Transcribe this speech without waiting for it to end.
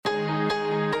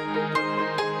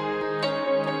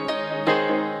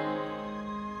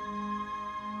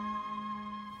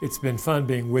It's been fun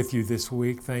being with you this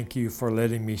week. Thank you for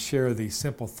letting me share these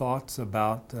simple thoughts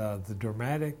about the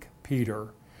dramatic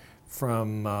Peter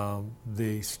from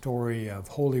the story of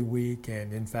Holy Week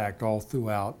and, in fact, all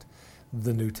throughout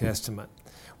the New Testament.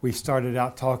 We started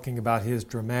out talking about his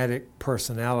dramatic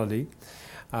personality.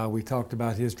 We talked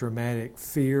about his dramatic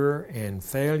fear and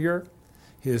failure,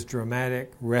 his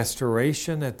dramatic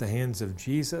restoration at the hands of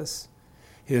Jesus,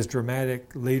 his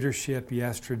dramatic leadership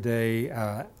yesterday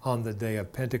on the day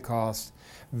of Pentecost.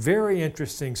 Very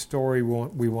interesting story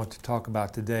we want to talk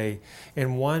about today,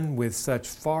 and one with such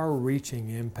far-reaching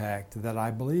impact that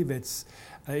I believe it's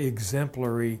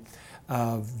exemplary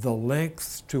of the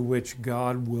lengths to which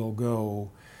God will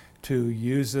go to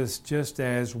use us just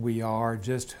as we are,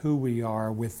 just who we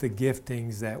are, with the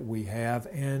giftings that we have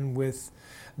and with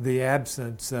the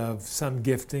absence of some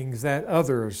giftings that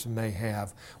others may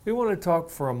have. We want to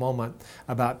talk for a moment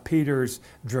about Peter's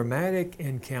dramatic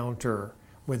encounter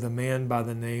with a man by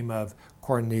the name of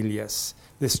Cornelius.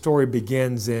 This story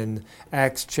begins in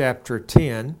Acts chapter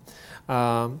 10.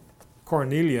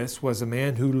 Cornelius was a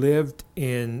man who lived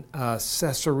in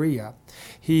Caesarea.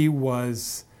 He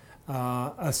was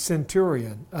a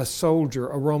centurion, a soldier,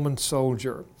 a Roman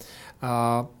soldier.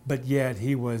 But yet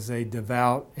he was a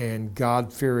devout and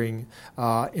God-fearing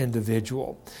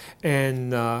individual.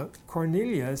 And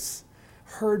Cornelius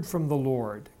heard from the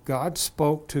Lord. God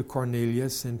spoke to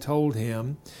Cornelius and told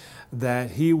him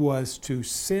that he was to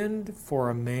send for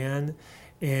a man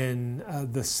in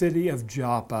the city of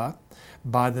Joppa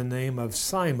by the name of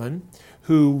Simon,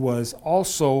 who was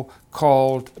also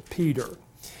called Peter.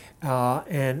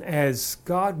 And as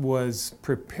God was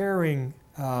preparing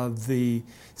the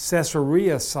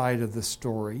Caesarea side of the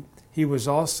story, he was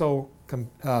also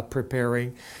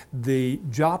preparing the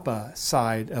Joppa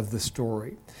side of the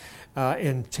story.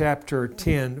 In chapter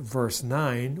 10, verse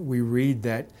 9, we read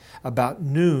that about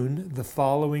noon the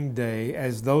following day,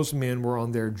 as those men were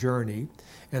on their journey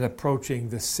and approaching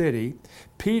the city,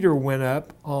 Peter went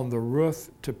up on the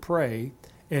roof to pray,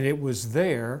 and it was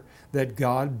there that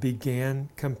God began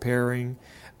comparing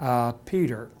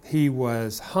Peter. He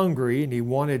was hungry and he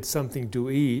wanted something to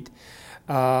eat.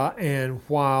 And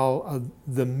while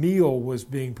the meal was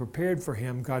being prepared for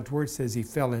him, God's word says he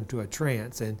fell into a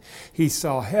trance. And he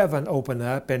saw heaven open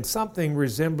up and something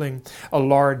resembling a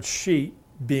large sheet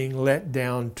being let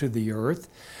down to the earth.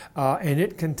 And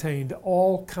it contained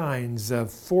all kinds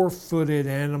of four-footed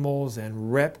animals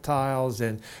and reptiles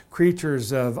and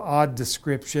creatures of odd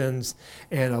descriptions,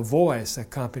 and a voice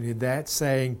accompanied that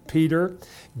saying, "Peter,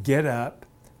 get up,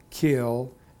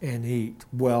 kill, and eat."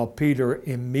 Well, Peter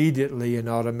immediately and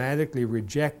automatically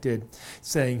rejected,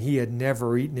 saying he had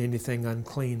never eaten anything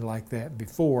unclean like that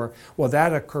before. Well,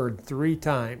 that occurred 3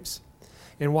 times.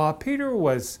 And while Peter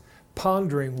was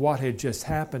pondering what had just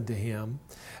happened to him,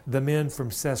 the men from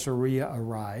Caesarea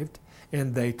arrived,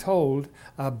 and they told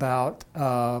about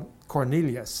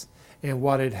Cornelius and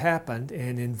what had happened,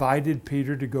 and invited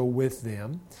Peter to go with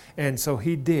them. And so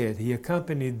he did. He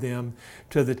accompanied them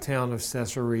to the town of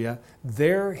Caesarea.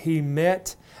 There he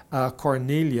met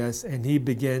Cornelius, and he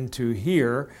began to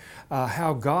hear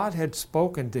how God had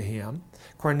spoken to him.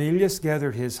 Cornelius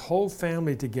gathered his whole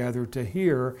family together to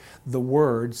hear the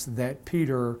words that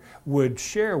Peter would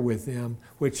share with them,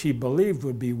 which he believed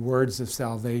would be words of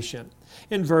salvation.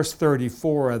 In verse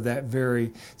 34 of that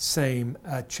very same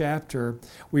chapter,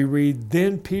 we read,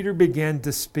 "Then Peter began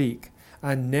to speak.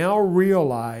 I now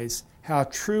realize how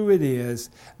true it is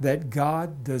that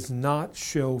God does not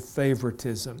show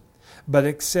favoritism, but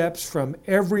accepts from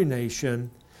every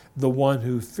nation the one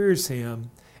who fears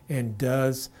him and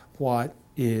does what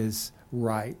is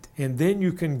right." And then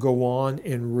you can go on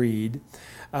and read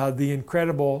the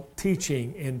incredible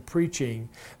teaching and preaching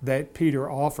that Peter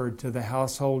offered to the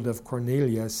household of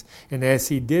Cornelius. And as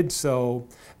he did so,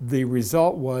 the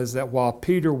result was that while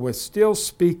Peter was still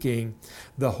speaking,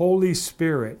 the Holy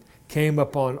Spirit came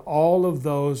upon all of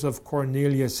those of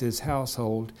Cornelius'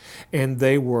 household, and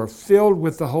they were filled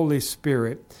with the Holy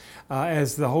Spirit.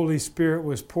 As the Holy Spirit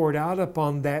was poured out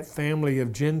upon that family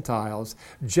of Gentiles,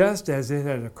 just as it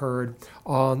had occurred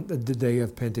on the day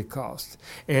of Pentecost.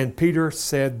 And Peter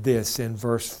said this in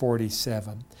verse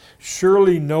 47,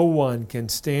 "Surely no one can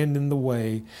stand in the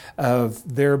way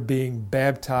of their being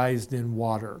baptized in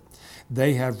water.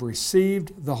 They have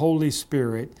received the Holy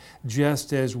Spirit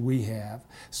just as we have."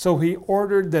 So he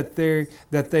ordered that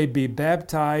they be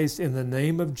baptized in the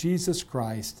name of Jesus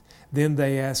Christ. Then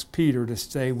they asked Peter to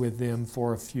stay with them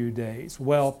for a few days.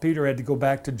 Well, Peter had to go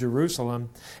back to Jerusalem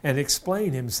and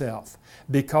explain himself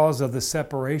because of the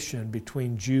separation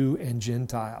between Jew and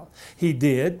Gentile. He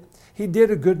did. He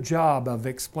did a good job of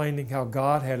explaining how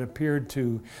God had appeared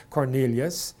to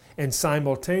Cornelius and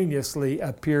simultaneously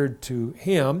appeared to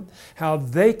him, how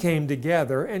they came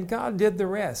together, and God did the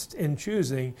rest in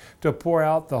choosing to pour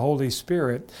out the Holy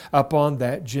Spirit upon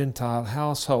that Gentile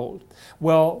household.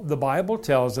 Well, the Bible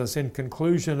tells us in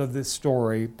conclusion of this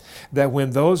story that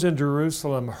when those in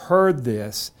Jerusalem heard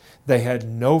this, they had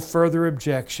no further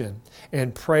objection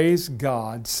and praised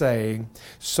God, saying,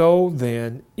 "So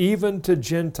then, even to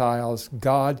Gentiles,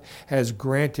 God has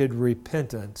granted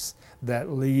repentance that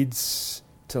leads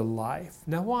to life."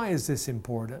 Now, why is this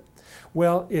important?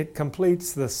 Well, it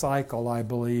completes the cycle, I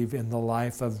believe, in the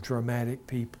life of dramatic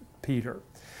Peter.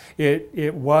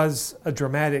 It was a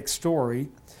dramatic story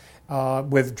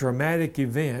with dramatic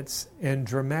events and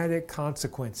dramatic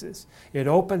consequences. It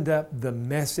opened up the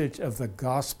message of the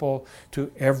gospel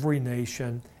to every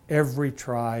nation, every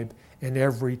tribe, and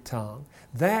every tongue.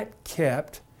 That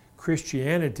kept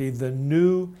Christianity, the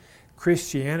new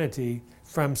Christianity,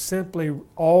 from simply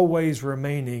always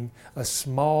remaining a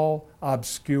small,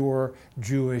 obscure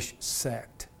Jewish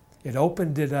sect. It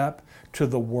opened it up to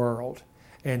the world.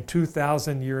 And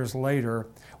 2,000 years later,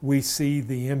 we see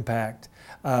the impact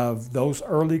of those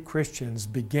early Christians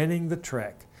beginning the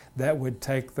trek that would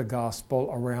take the gospel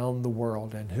around the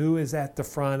world. And who is at the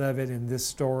front of it in this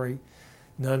story?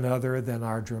 None other than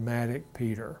our dramatic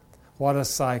Peter. What a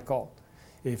cycle.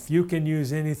 If you can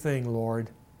use anything, Lord,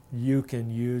 you can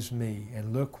use me.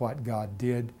 And look what God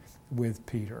did with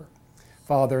Peter.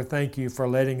 Father, thank you for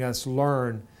letting us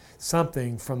learn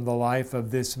something from the life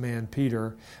of this man,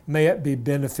 Peter. May it be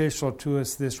beneficial to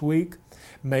us this week.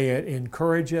 May it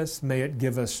encourage us. May it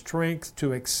give us strength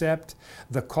to accept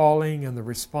the calling and the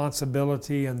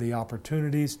responsibility and the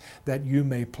opportunities that you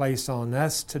may place on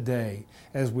us today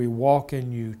as we walk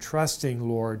in you, trusting,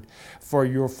 Lord, for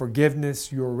your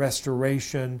forgiveness, your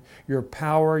restoration, your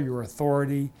power, your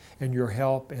authority, and your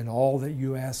help in all that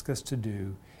you ask us to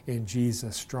do. In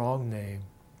Jesus' strong name,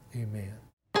 amen.